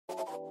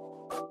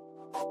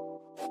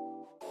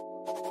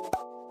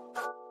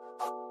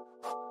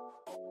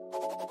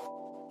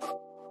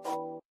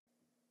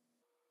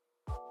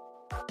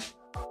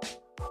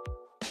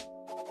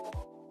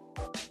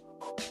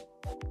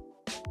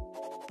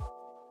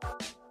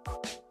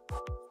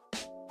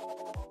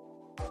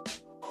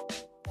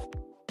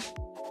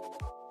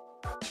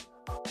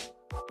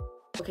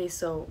Okay,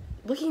 so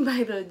looking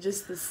by the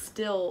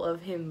still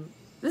of him,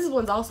 this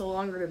one's also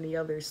longer than the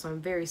others, so I'm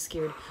very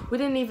scared. We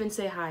didn't even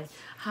say hi.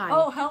 Hi.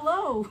 Oh,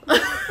 hello.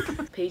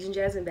 Paige and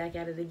Jasmine back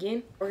at it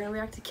again. We're gonna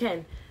react to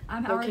Ken.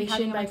 I'm already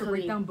having a mental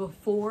breakdown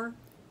before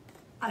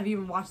I've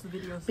even watched the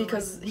video. So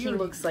because like, he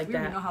looks like we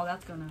that. We know how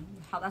that's gonna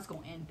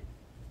end.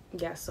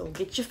 Yeah. So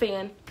get your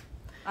fan.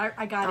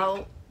 I got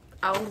it.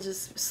 I'll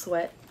just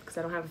sweat because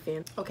I don't have a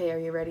fan. Okay, are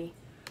you ready?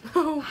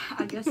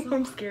 I guess so.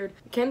 I'm scared.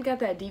 Ken got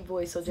that deep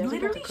voice, so Jasmine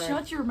literally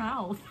shut your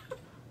mouth.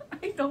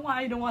 I don't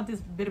want this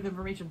bit of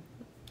information.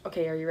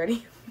 Okay, are you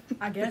ready?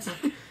 I guess.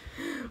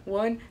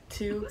 1,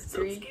 2, I'm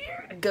 3, so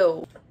scared.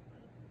 go.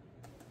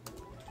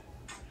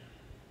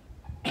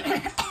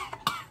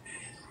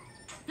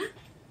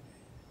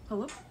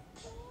 Hello?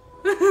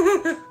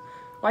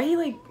 Why he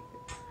like?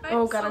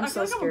 Oh god, I'm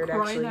so scared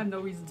actually. I have no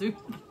reason to.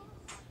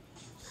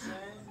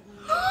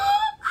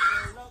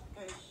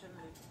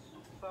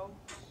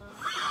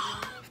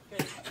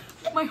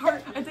 My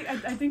heart. I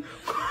think.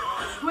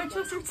 My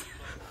chest hurts.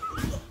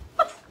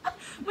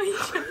 My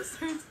chest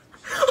hurts.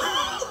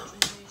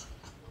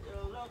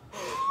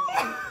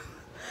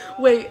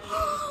 Wait.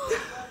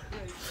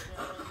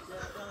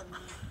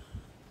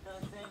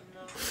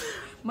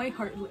 My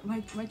heart.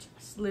 My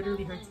chest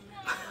literally hurts.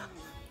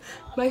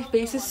 My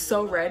face is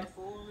so red.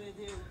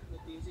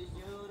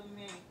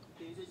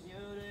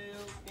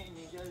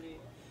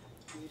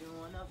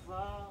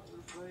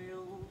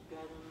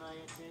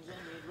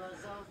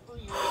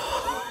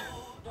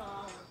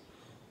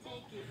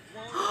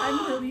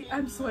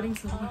 I'm sweating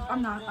so much.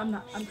 I'm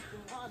not.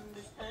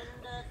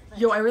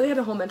 Yo, I really had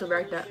a whole mental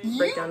breakdown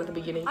at the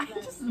beginning.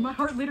 My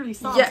heart literally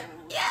stopped.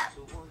 Yeah.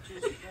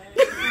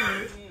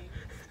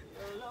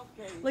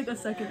 Like a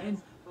second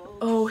in.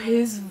 Oh,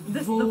 his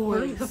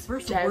voice. The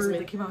first Jasmine.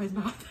 word that came out of his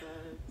mouth.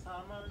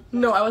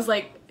 No, I was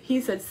like,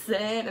 he said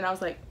 "sen," and I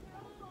was like,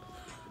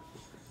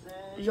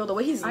 yo, the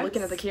way he's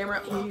looking at the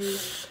camera,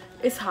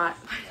 it's hot.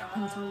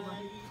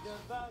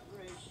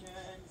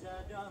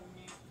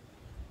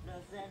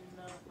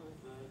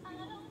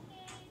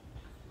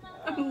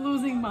 I'm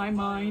losing my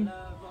mind.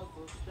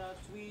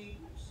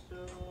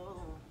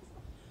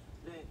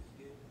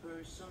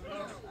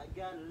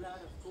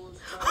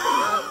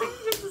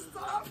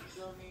 Stop.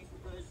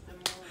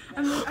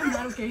 I'm not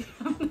okay.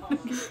 I'm not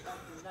okay.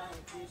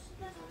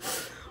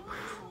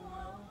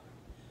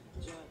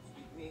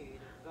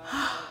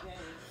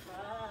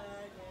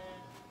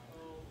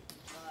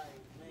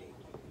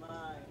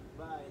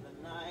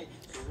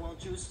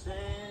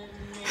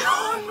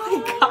 Oh my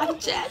god,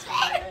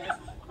 Jasmine!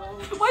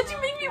 Why'd you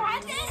make me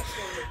watch it?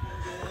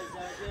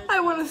 I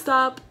want to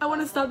stop. I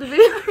want to stop the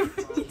video.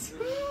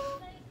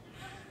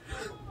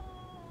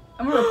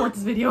 I'm gonna report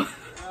this video.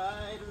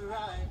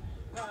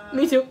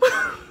 Me too.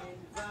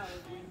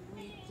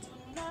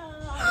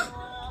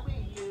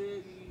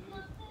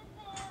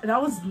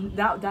 That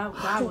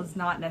was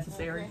not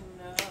necessary.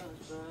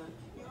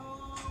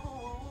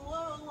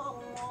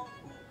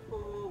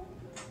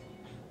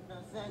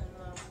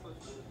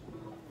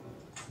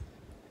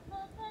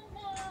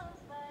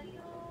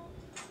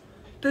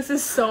 This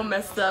is so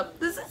messed up.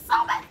 This is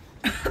so messed.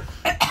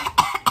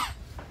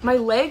 My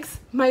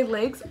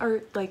legs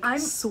are like I'm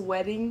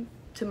sweating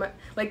to my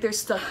they're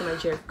stuck to my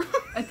chair.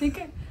 I think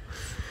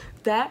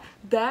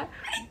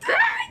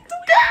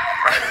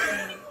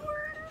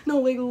No,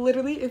 like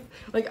literally, if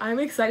like I'm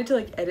excited to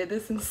like edit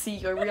this and see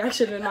your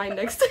reaction and mine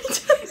next to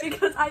each other.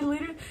 Because I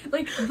literally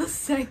like the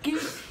second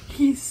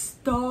he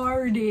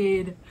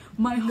started,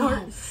 my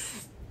heart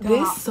stopped.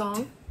 This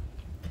song.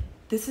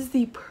 This is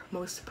the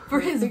most perfect for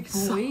his voice.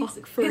 Song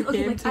for him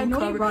like, to I know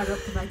cover. he brought up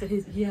the fact that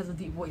he has a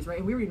deep voice, right?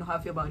 And we already know how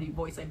I feel about a deep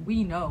voice. Like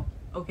we know,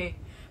 okay.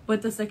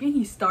 But the second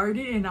he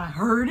started and I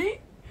heard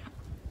it,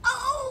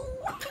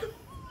 oh,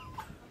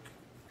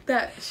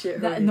 that shit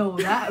hurt.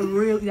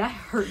 That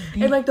hurt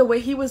deep. And like the way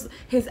he was,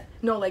 and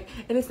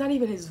it's not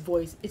even his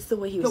voice. It's the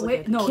way he was looking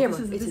at the camera.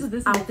 It's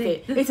his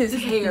outfit. It's his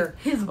hair.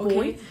 His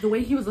voice. The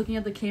way he was looking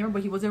at the camera,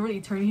 but he wasn't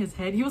really turning his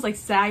head. He was like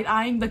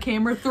side-eyeing the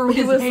camera through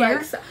his hair.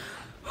 Like,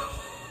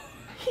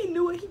 he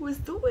knew what he was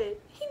doing.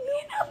 He knew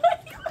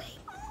what he was doing.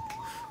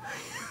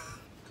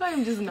 I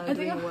am just not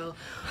doing well.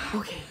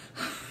 Okay.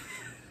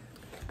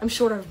 I'm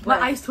short of breath.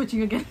 My eyes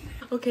twitching again.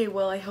 Okay,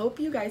 well, I hope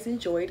you guys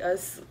enjoyed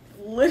us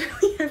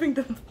literally having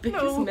the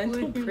biggest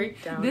mental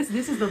breakdown. This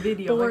is the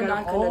video. But we're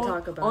not going to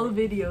talk about all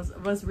the videos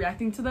of us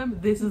reacting to them.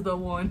 This is the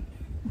one.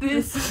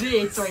 This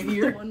right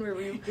here. The one where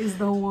we is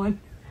the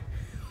one.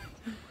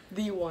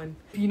 The one.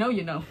 If you know,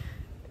 you know.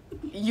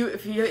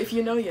 If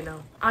you know, you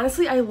know.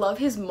 Honestly, I love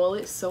his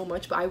mullet so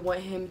much, but I want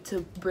him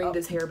to bring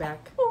this hair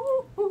back.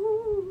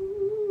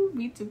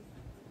 Me too.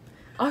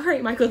 All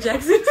right, Michael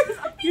Jackson.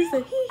 You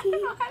said hee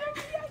hee.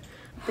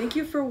 Thank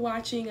you for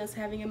watching us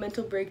having a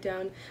mental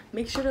breakdown.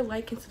 Make sure to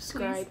like and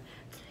subscribe.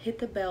 Please. Hit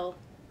the bell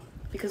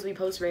because we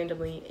post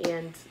randomly,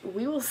 and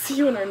we will see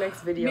you in our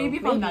next video. Maybe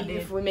if I'm not dead.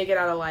 If we make it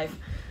out alive.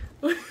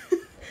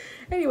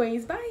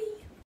 Anyways, bye.